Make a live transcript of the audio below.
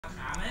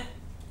ไหม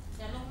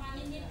จะลงมา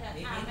นิดๆแต่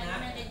ขา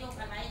ไม่ได้ยก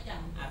อะไรจ้ะ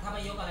ถ้าไม่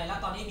ยกอะไรแล้ว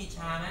ตอนนี้มีช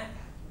าไหม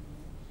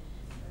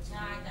ช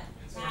าจ้ะ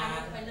ชาล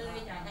งไปเลย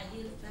จ้ะแต่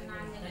ยืนนา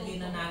นๆถ้ายืน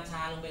นานๆช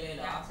าลงไปเลยเห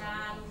รอชา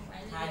ลงไป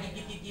ชา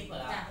ยิบเหรอ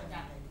จ้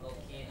ะโอ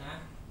เคนะ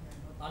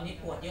ตอนนี้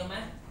ปวดเยอะไหม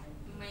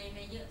ไ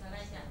ม่เยอะเท่าไร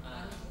จ้ะ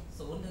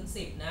0 ถึง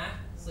 10นะ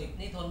10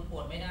นี่ทนป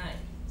วดไม่ได้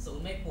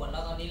0ไม่ปวดแล้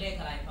วตอนนี้เลข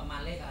อะไรประมา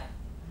ณเลขอะไร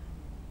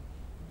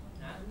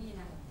นะ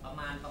ประ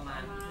มาณ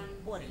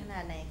ปวดขนา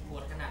ดไหนปว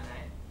ดขนาดไหน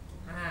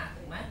5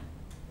ถึงไหม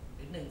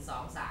ถึง1 2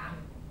 3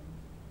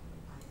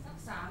สัก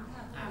3ค่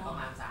ะประ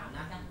มาณ3น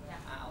ะ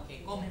โอเค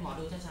ก้มให้หมอ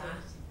ดูช้า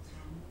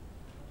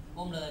ๆ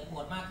ก้มเลยป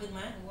วดมากขึ้นไห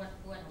มป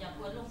วดจะป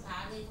วดลงขา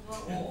เลยโ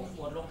อ้ป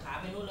วดลงขา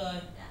ไปนู่นเลย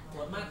ป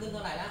วดมากขึ้นเท่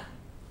าไหร่ละ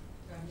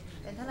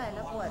เป็นเท่าไหร่แ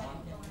ล้วปวด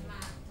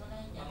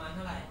ประมาณเ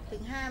ท่าไหร่ถึ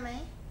ง5ไหม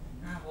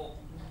5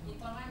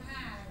 6ประมาณ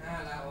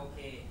5แล้วโอเค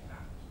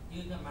ยื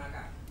ดกลับม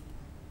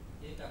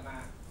า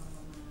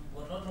ป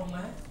วดลดลงไหม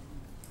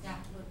จ้ะ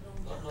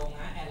ลดลง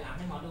นะแอนหลังใ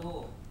ห้หมอดู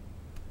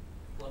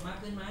ปวดมาก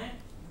ขึ้นไหม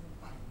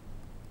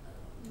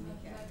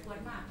ปวด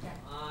มากจ้ะ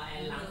แอ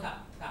นหลัง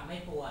กับไม่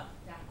ปวด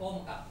ก้ม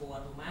กับปวด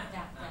ถูกไหม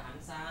หัน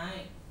ซ้าย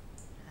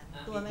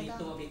บิด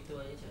ตัว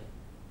เฉย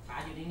ๆขา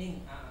อยู่นิ่ง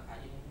ๆขา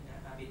อยู่นิ่งๆน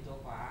ะบิดตัว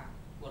ขวา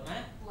ปวดไหม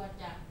ปวด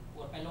จ้ะป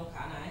วดไปลงข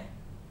าไหน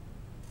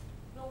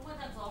ลงมา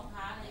ทั้ง2ข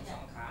าเลยจ้ะ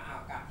2 ขา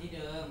กลับที่เ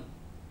ดิม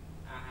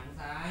หัน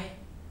ซ้าย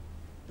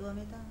ตัวไ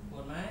ม่ต้องป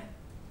วดไหม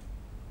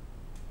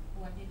ป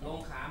วดลง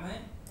ขาไหม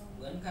เห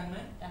มือนกันไหม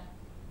จ้ะ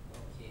โอ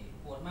เค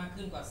ปวดมาก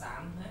ขึ้นกว่า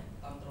3ไหม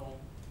ตอนตรง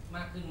ม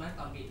ากขึ้นไหม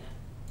ตอนบิดนะ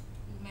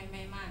ไ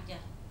ม่มากจ้ะ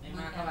ไม่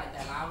มากเท่าไหร่แ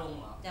ต่ล้าวลง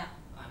เหรอจ้ะ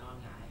นอน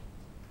หงาย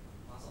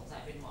หมอสงสั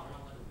ยเป็นหมอนรอ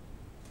งกระดูก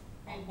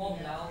ก้ม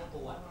แล้วป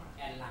วดแ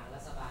อนหลังแล้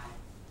วสบาย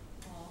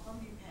หมอก็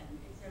มีแผ่น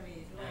เอ็กซเร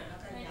ย์ด้วยแล้ว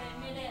ก็ยา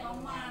ไม่ได้เอา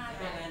มาไม่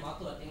เป็นไรหมอ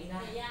ตรวจอย่างนี้ได้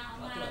ห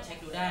มอตรวจเช็ค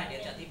ดูได้เดี๋ย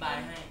วจะอธิบาย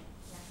ให้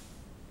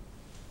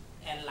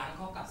แอนหลังเ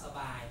ข้ากับสบ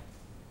าย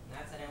นะ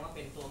แสดงว่าเ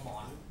ป็นตัวหม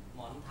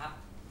อนทับ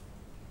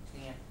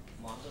นี่ไง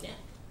หมอนตัวเนี้ย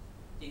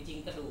จริง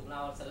ๆกระดูกเรา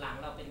สันหลัง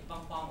เราเป็นป้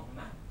องๆเห็นไ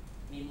หม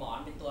มีหมอน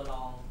เป็นตัวร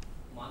อง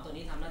หมอนตัว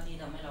นี้ทำหน้าที่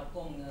ทำให้เรา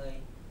ก้มเงย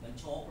เหมือน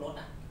โชครถ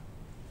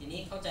ทีนี้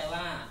เข้าใจ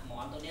ว่าหมอ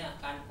นตัวเนี้ย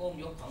การก้ม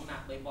ยกของหนั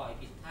กบ่อยๆ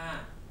ผิดท่า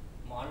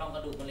หมอนรองกร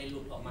ะดูกมันเลยห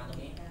ลุดออกมาตรง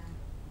นี้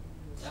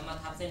แล้วมา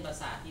ทับเส้นประ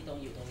สาทที่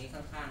อยู่ตรงนี้ข้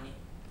างๆนี้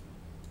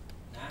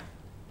นะ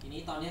ที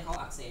นี้ตอนนี้เขา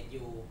อักเสบอ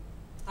ยู่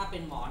ถ้าเป็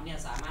นหมอนเนี่ย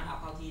สามารถเอา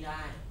เข้าที่ไ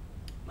ด้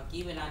เมื่อ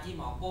กี้เวลาที่ห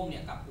มอก้มเนี่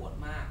ยกับปวด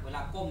มากเวล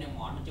าก้มเนี่ยหม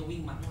อนมันจะวิ่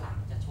งมาข้างหลัง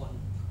จะชน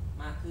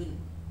มากขึ้น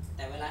แ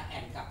ต่เวลาแอ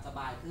นกลับสบ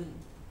ายขึ้น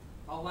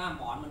เพราะว่าห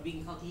มอนมันวิ่ง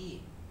เข้าที่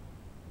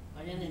เพรา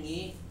ะฉะนั้นอย่าง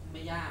นี้ไ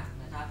ม่ยาก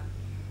นะครับ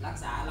รัก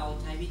ษาเรา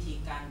ใช้วิธี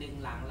การดึง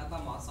หลังแล้วก็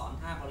หมอสอน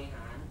ท่าบริห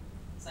าร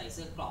ใส่เ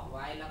สื้อกรอกไ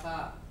ว้แล้วก็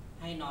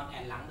ให้นอนแอ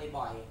นหลัง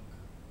บ่อย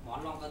ๆหมอน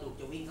รองกระดูก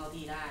จะวิ่งเข้า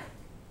ที่ได้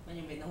ไม่จ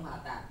ำเป็นต้องผ่า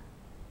ตัด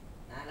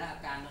นะและอา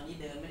การตอนนี้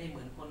เดินไม่ได้เห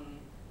มือนคน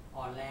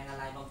อ่อนแรงอะ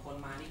ไรบางคน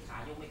มานี่ขา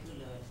ยกไม่ขึ้น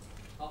เลย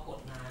เพราะกด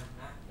นาน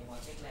นะเดี๋ยวหมอ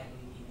เช็คแรงดู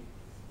อีกทีนึง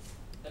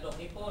กระดก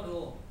นิ้วโป้ดู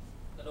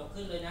กระดก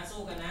ขึ้นเลยนะ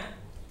สู้กันนะ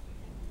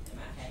เห็นไห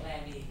มแข็งแรง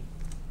ดี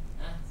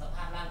นะสภ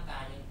าพร่างกา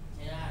ยยังใ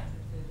ช้ได้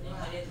ยัง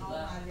ไม่ได้ถือว่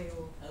า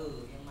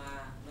ยังมา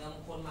เมื่อ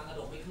คนมากระ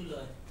ดกไม่ขึ้นเล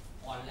ย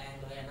อ่อนแรง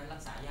เลยอันนั้นรั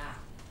กษายาก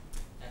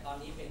แต่ตอน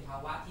นี้เป็นภา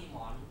วะที่หม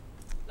อน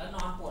แล้วน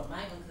อนปวดไหม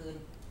กลางคืน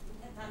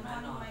ถ้า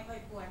นอนไม่ค่อย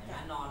ปวดจ้ะ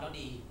นอนแล้ว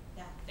ดี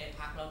ได้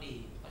พักแล้วดี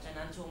เพราะฉะ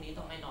นั้นช่วงนี้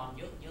ต้องให้นอน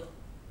เยอะ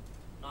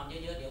ๆนอนเ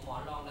ยอะๆเดี๋ยวหมอ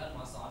ลองแล้วหม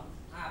อสอน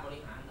ท่าบริ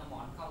หารถ้าหม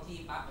อนเข้าที่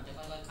ปั๊บมันจะ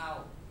ค่อยๆเข้า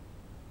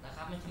นะค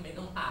รับไม่จำเป็น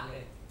ต้องผ่าเล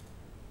ย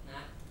น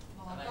ะส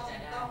บายใจ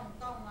ได้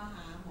ต้องมาห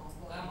าหมอ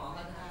ก็หมอ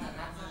ก็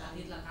นัดอา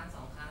ทิตย์ละครั้ง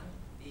2 ครั้ง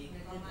ดี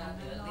ขึ้นแล้วเห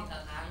ลืออาทิตย์ล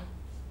ะครั้ง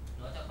ห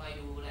นูจะคอย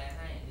ดูแลใ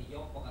ห้ย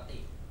กปกติ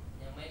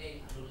ยังไม่ได้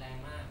รุนแรง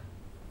มาก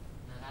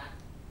นะคะ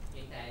เพี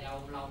ยงแต่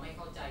เราไม่เ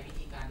ข้าใจวิ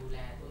ธีการดูแล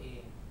ตัวเอ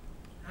ง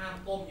ห้าม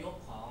ก้มยก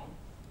ของ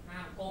ห้า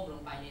มก้มล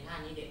งไปในท่า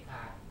นี้เด็ดข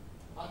าด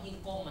เพราะยิ่ง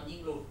ก้มมันยิ่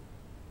งหลุด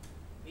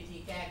วิธี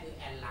แก้คือแ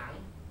อนหลัง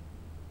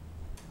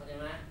เข้าใจ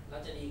ไหมเรา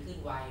จะดีขึ้น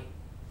ไว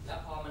แล้ว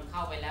พอมันเข้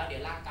าไปแล้วเดี๋ย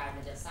วร่างกาย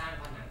มันจะสร้าง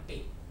ผนังปิ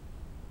ด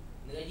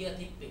เนื้อเยื่อ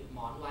ที่ปิดหม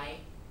อนไว้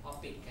พอ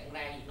ปิดแข็งแร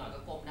งอีกหน่อยก็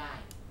ก้มได้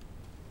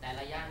แต่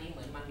ระยะนี้เห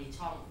มือนมันมี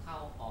ช่องเข้า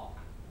ออก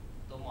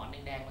ตัวหมอน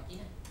แดงๆเมื่อกี้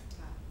นะ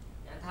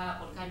งั้นถ้า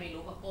คนไข้ไม่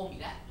รู้ก็ก้มอี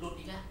กแล้วหลุด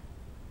อีกแล้ว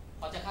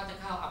พอจะเข้า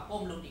ก้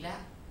มหลุดอีกแล้ว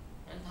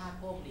งั้นถ้า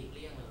ก้มหลีกเ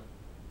ลี่ยงเลย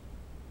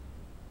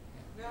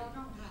แล้ว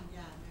ต้องทานย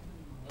าไหมคุ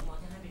ณหมอเดี๋ยวหมอ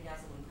จะให้เป็นยา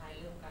สมุนไพร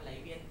เรื่องการไหล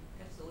เวียนแค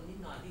ปซูลนิด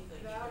หน่อยที่เคย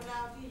กินแล้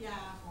วที่ยา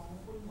ของ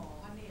คุณหมอ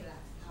เขานี่แหละ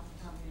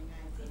ทำยังไง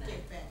ที่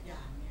7-8 อย่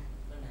างเนี่ย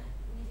ตัวไหน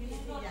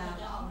ที่ยา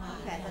ก็เอามา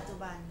แผนปัจจุ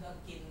บันก็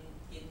กิ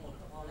นหมด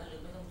ก็พอแล้วหรือ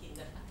ไม่ต้องกิน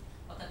กัน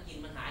เพราะถ้ากิน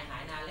มันหาย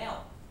นานแล้ว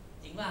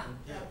จริงป่ะ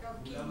ก็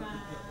กินมา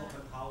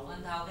มั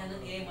นเทาแค่นั้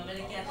นเองมันไม่ไ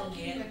ด้แก้ต้นเห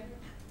ตุ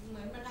เห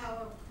มือนมันเทา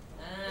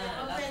แต่เร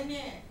าเป็นเ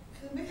นี่ย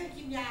คือไม่เคย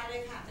กินยาเล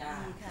ยค่ะ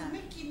คือไ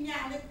ม่กินยา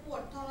เลยปว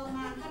ดทรม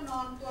านถ้านอ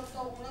นตัวต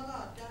รงแล้วก็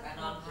จะ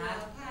นอน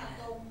ผ้า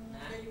ตรง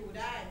จะอยู่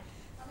ได้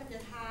แล้วก็จะ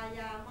ทาย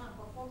ามากป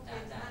ระคบเย็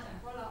นมาก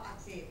เพราะเราอัก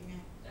เสบไง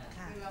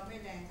คือเราไม่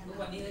แรงขนาดทุก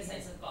วันนี้ได้ใส่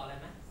เสื้อเกราะอะไร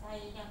ไหมใส่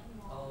ยัง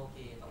โอเค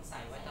ต้องใส่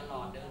ไว้ตลอ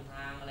ดเดินท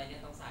างอะไรเนี่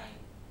ยต้องใส่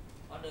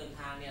เพราะเดิน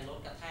ทางเนี่ยรถ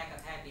กระแ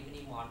ทกดีไม่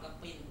ดีหมอนก็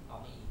ปิ้นออก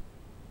มาอีก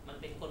มัน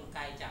เป็นกลไก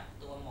จาก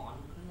ตัวหมอน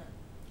เคลื่อน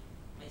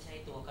ไม่ใช่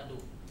ตัวกระดู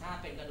กถ้า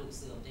เป็นกระดูกเ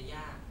สื่อมจะย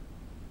าก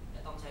จะ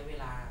ต้องใช้เว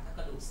ลาถ้าก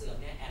ระดูกเสื่อม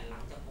เนี่ยแอนหลั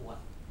งจะปวด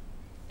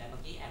แต่เมื่อ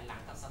กี้แอนหลั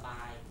งกับสบ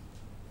าย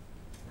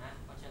นะ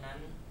เพราะฉะนั้น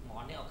หมอ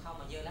นเนี่ยเอาเข้า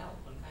มาเยอะแล้ว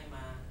คนไข้ม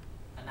า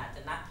ขนาดจ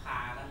ะนัดผ่า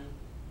กัน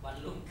วัน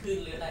รุ่งขึ้น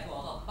หรืออะไรหมอ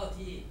ก็เข้า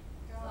ที่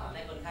สอนใ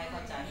ห้คนไข้เข้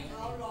าใจเข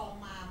าลอง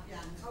มาอย่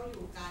างเขาอ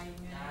ยู่ไกล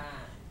ไง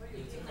เขาอ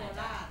ยู่ที่โค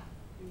ราช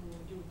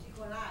อยู่ที่โค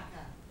ราช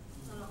ค่ะ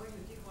แล้วเราก็อ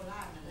ยู่ที่โคร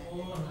าชนั่นแหละ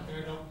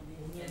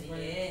แค่นี้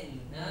เอง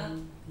นะ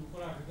อยู่โค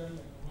ราชกันเ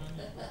ลย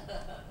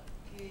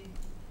คือ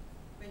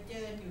ไปเจ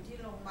ออยู่ที่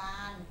โรงพยาบา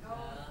ลเขา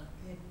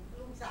เห็น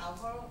ลูกสาวเ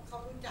ขา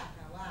รู้จัก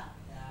ค่ะว่า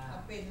เรา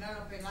เป็นแล้วเร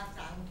าไปรักษ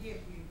ากรุงเทพ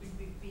อยู่เป็น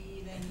ปีๆ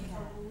อะไรนี้เข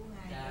ารู้ไง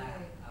เล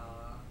ย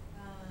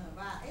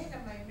ว่าเอ๊ะท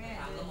ำไมแม่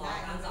เดินได้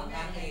ทั้งสองค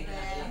รั้งเอง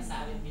รักษา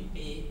เป็น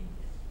ปี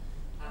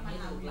ๆทำให้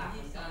ถูกหลัก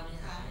มันก็ไม่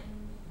หาย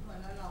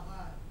แล้วเราก็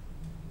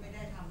ไม่ไ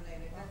ด้ทำอะไร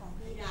เลยก็ของ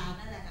ยา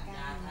นั่นแหละค่ะย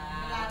าทา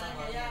เวลาเร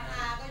ายาท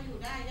าก็อยู่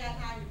ได้ยา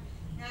ทาอยู่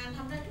งานท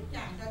ำได้ทุกอ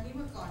ย่างตอนนี้เ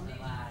มื่อก่อนนี่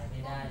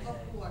ก็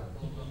ปวด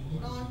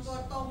นอนตัว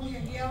ตรงอย่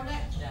างเดียวแหล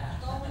ะ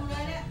ตรงเล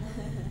ยแหละ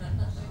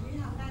ตอนนี้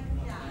ทำได้ทุก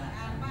อย่างง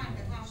านบ้าน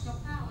ก็ทำกับ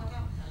ข้าวก็ท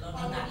ำพ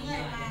อเราเมื่อ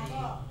ยมา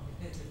ก็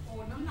โอ้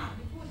น้ำหนัก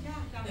ที่พูดยา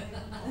กจังเลย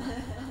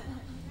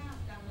ยาก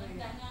จังเลย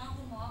จากงาน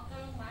คุณหมอก็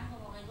โรงพยาบาลเขา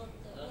บอกให้ลด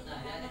หน่อย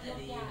ได้จะ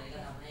ดีเลยก็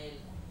ทำให้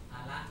ภา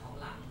ระของ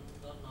หลัง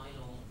ลดน้อย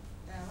ลง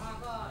แต่ว่า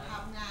ก็ท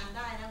ำงานไ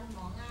ด้นะคุณหม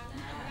องาน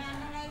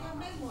อะไรทำ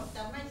ได้หมดแ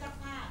ต่ไม่ซัก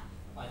ผ้า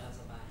ปล่อยตาม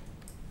สบาย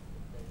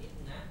เดี๋ยวนิด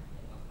นะเ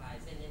ดี๋ยวคลาย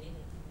เส้นนิด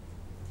นึง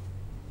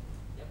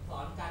เดี๋ยวสอ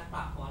นการป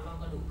รับหมอนรอง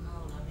กระดูกเข้า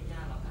นะไม่ย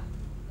ากหรอกครับ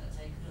แต่ใ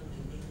ช้เครื่องดึ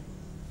งนิดนึง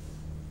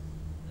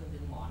เครื่องดึ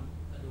งหมอน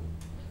กระดูก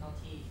ให้เข้า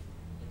ที่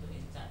เดี๋ยวตัวเอ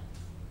งจัด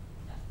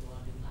ตัว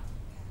ดึงหลัง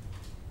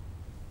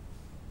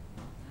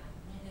นะ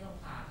ไม่ได้ต้อง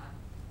ผ่าครับ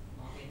หม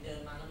อเห็นเดิน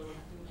มาก็รู้น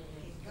ะ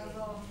ก็ล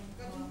อง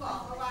ก็ถึงบอก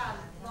เขาว่า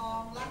ลอ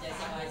งรัก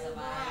ษาดู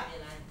ว่า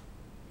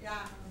อ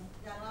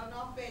ย่างเราน้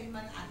องเป็น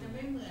มันอาจจะไ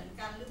ม่เหมือน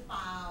กันหรือเป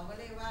ล่าก็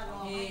เรียกว่าลอ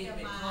งให้จะ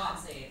มาข้ออัก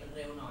เสบมันเ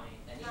ร็วหน่อย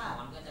แต่นี่หม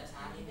อนก็จะช้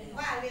านิดนึง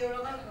ว่าเร็วแล้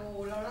วก็โอ้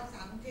เรารักษา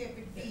กรุงเทพเ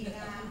ป็นปีน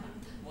ะ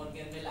หมดเ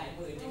งินไปหลายห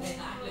มื่นยังไม่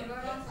หายเลยเรา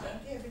รักษากรุ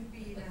งเทพเป็น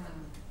ปีนะ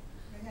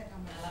ไม่ใช่ธรร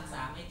มดารักษ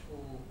าไม่ถู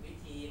กวิ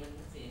ธีมัน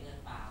เสียเงิน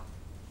เปล่า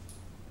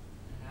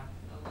นะครับ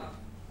แล้วก็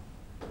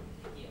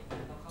เกี่ยวกัน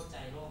ต้องเข้าใจ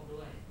โรค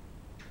ด้วย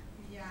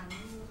อย่าง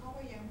ดูเขา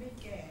ก็ยังไม่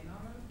แก่เนาะ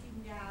แล้วกิน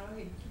ยาเราเ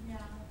ห็นกินย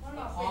าเพราะเ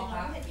ราเป็นเร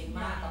าไม่กินม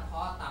ากกระเพ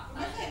าะตับไ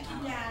ม่เคยกิน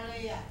ยาเล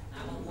ยอ่ะ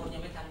บางคนยั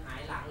งไม่ทันหา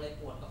ยหลังเลย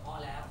ปวดกระเพาะ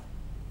แล้ว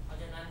เพราะ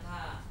ฉะนั้นถ้า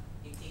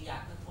จริงๆอยา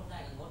กงดได้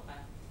ก็งดไป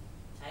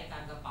ใช้กา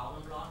รกระเป๋า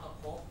น้ำร้อนกับ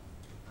พก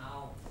เอา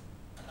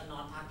แล้วก็นอ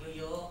นพัก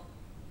เยอะ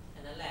ๆแค่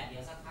นั้นแหละเดี๋ย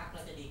วสักพักเร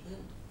าจะดีขึ้น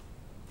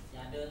อ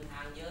ย่าเดินทา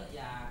งเยอะอ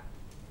ย่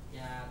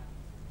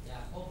า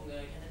ก้มเง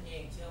ยแค่นั้นเอ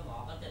งเชื่อหมอ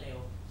ก็จะเร็ว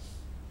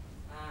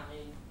ถ้า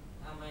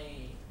ไม่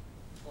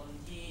คน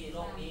ที่โร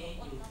คนี้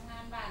อยู่ทำงา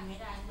นบ้านไม่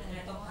ได้ไม่ได้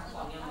ต้องพักก่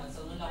อนเนี่ยเหมือนส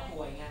มมติเราป่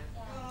วยไง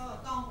ก็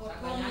ต้องอด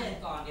ทนเลย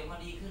ก่อนเดี๋ยวพอ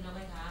ดีขึ้นแล้วไ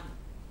ม่ท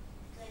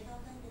ำเคยต้อง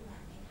เครื่องดึงหลั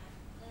งไหมคะ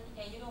เค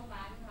ยอยู่โรงพยาบ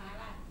าลมา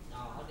ล่ะ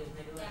เขาดึงใ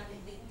ห้ด้วย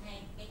ดึงให้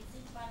เป็นซิ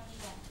ปบ้านที่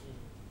แบบ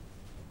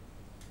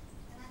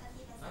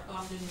แล้วตอ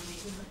นดึงดี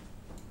ขึ้นไหม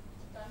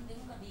ตอนดึง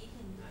ก็ดี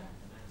ขึ้น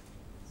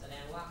แสด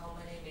งว่าเขาไ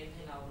ม่ได้เน้นใ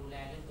ห้เราดูแล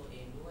เรื่องตัวเอ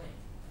งด้วย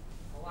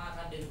เพราะว่า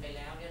ถ้าดึงไปแ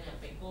ล้วเนี่ย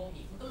ไปโก้ม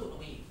อีกมันก็หลุดออก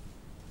มาอีก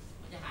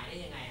มันจะหายได้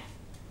ยังไงอ่ะ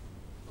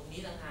ตรงนี้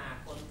ต่างหาก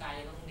กลไก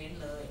ต้องเน้น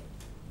เลย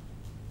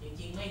จ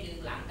ริงๆไม่ดึง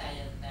หลังแต่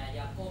อ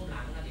ย่าก้มห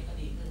ลังนะเดี๋ยวก็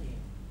ดีขึ้นเอง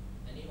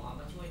อันนี้หมอ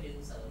มาช่วยดึง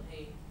เสริมให้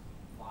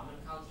หมอมัน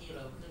เข้าที่เ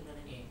ร็วขึ้น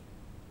นั่นเอง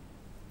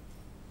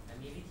แต่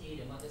มีวิธีเ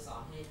ดี๋ยวมาจะสอ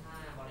นให้ท่า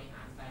บริห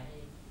ารไป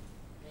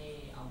ให้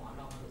เอาหมอน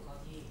รองกระดูกเข้า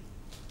ที่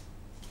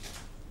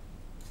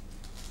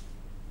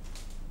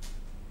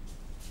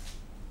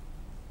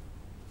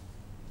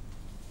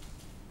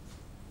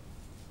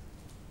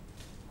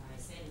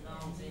เส้นน่อ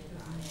งเส้นข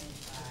าแห้ง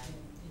ไป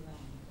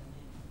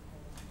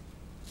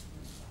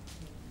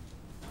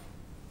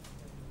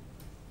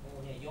โอ้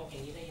เนี่ยยกอย่า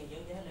งนี้ได้ยังเยอ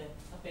ะแยะเลย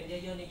ถ้าเป็นเย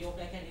อะๆเนี่ยยกไ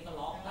ด้แค่นี้ก็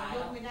ร้องตายแ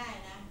ล้วยกไม่ได้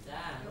นะจ้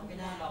ายกไม่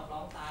ได้หรอกร้อ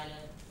งตายเล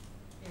ย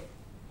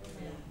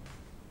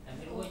แต่ไ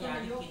ม่รู้ว่ายา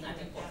ที่กินอาจ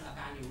จะกดอา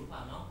การอยู่หรือเปล่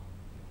าเนาะ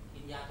กิ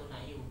นยาตัวไหน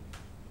อยู่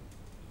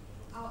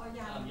เอา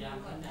ยา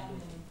คนไหนดู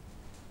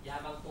ยา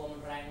บางตัวมัน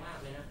แรงมาก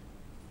เลยนะ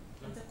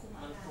มัน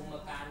คุมอ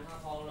าการถ้า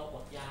พอเราอ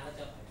ดยาแล้ว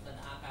จะ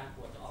อาการป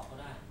วดจะออกก็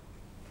ได้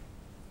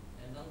แ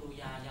ต่ต้องดู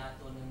ยา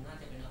ตัวหนึ่งน่า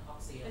จะเป็นออก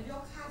ซิเจนย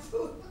กขา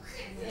สุด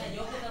เนี่ยย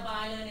กสบา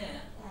ยเลยเนี่ย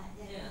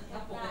ถ้า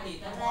ปกติ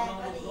ถ้าพอเ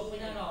รายกไม่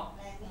ได้หรอก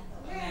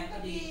แรงก็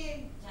ดี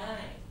ใช่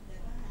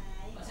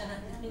เพราะฉะนั้น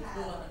ไม่ก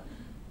ลัว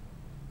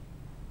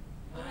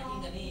มาที่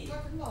กันนี่ก็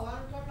ถึงบอกว่า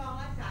ทดลอง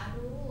รักษา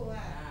ดูว่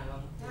า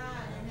ถ้า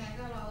ยังไง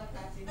ก็เรา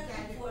ตัดสินใจ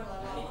ด้วยตัว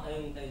เราตึ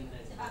ง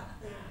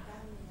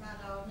ถ้า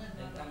เราเนี่ย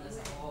ตึงกล้ามเนื้อส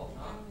ะโพกเ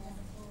นาะ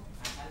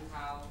ชันเ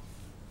ท้า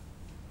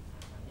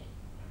อันนี้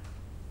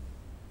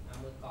เอา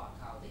มือกอดเ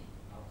ข่าสิ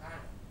เอาข้า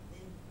ง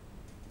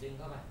ดึงเ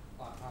ข้าไป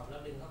กอดเข่าแล้ว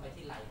ดึงเข้าไป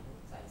ที่ไหล่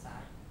ใส่ซ้า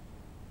ย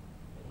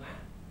ถึงไหม1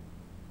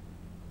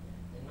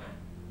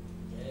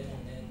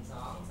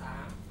 2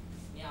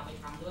 3นี่เอาไป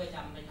ทำด้วยจ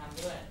ำไปท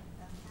ำด้วย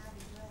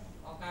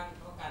เพราะ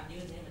การยื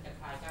ดนี่มันจะ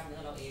คลายกล้ามเนื้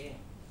อเราเอง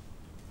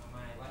เอาไ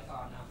ม้ไว้ก่อ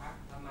นนะพัก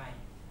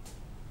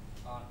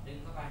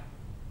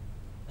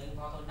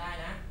อทนได้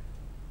นะ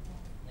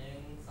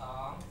1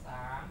 2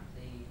 3 4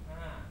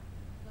 5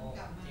 6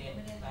 7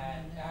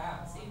 8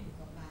 9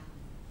 10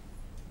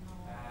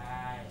ไป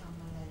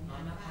นอ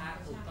นพัก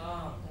ถูกต้อ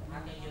งพั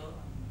กเยอะ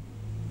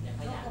ๆอย่า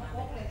ขยันมา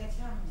กเลยเ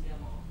ชื่อ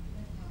หมอ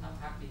ถ้า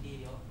พักดีๆ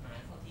เดี๋ยวหาย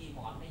เข้าที่หม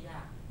อนไม่ยา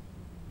ก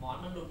หมอน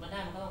มันหลุดมาได้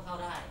มันก็ต้องเข้า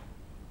ได้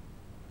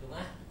ถูกไหม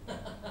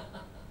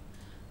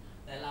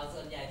แต่เราส่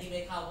วนใหญ่ที่ไม่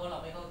เข้าเพราะเรา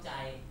ไม่เข้าใจ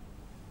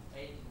ไป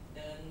เ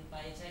ดินไป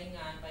ใช้ง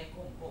านไป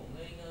ก้มๆเง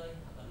ยๆก็เล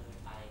ย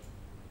ไป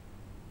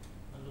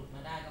มันหลุดม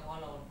าได้ก็เพราะ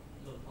เรา